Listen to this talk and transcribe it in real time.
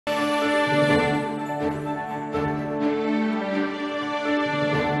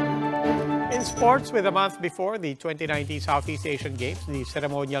In sports, with a month before the 2019 Southeast Asian Games, the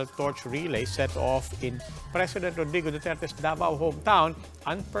ceremonial torch relay set off in President Rodrigo Duterte's Davao hometown,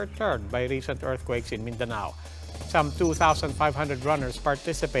 unperturbed by recent earthquakes in Mindanao. Some 2,500 runners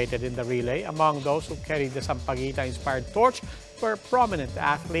participated in the relay. Among those who carried the Sampaguita-inspired torch were prominent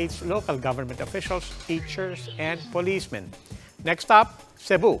athletes, local government officials, teachers, and policemen. Next up,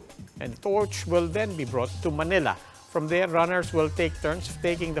 Cebu, and the torch will then be brought to Manila. From there, runners will take turns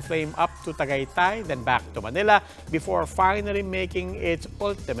taking the flame up to Tagaytay, then back to Manila, before finally making its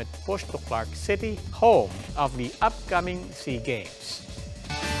ultimate push to Clark City, home of the upcoming SEA Games.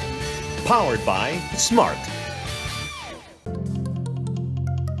 Powered by Smart.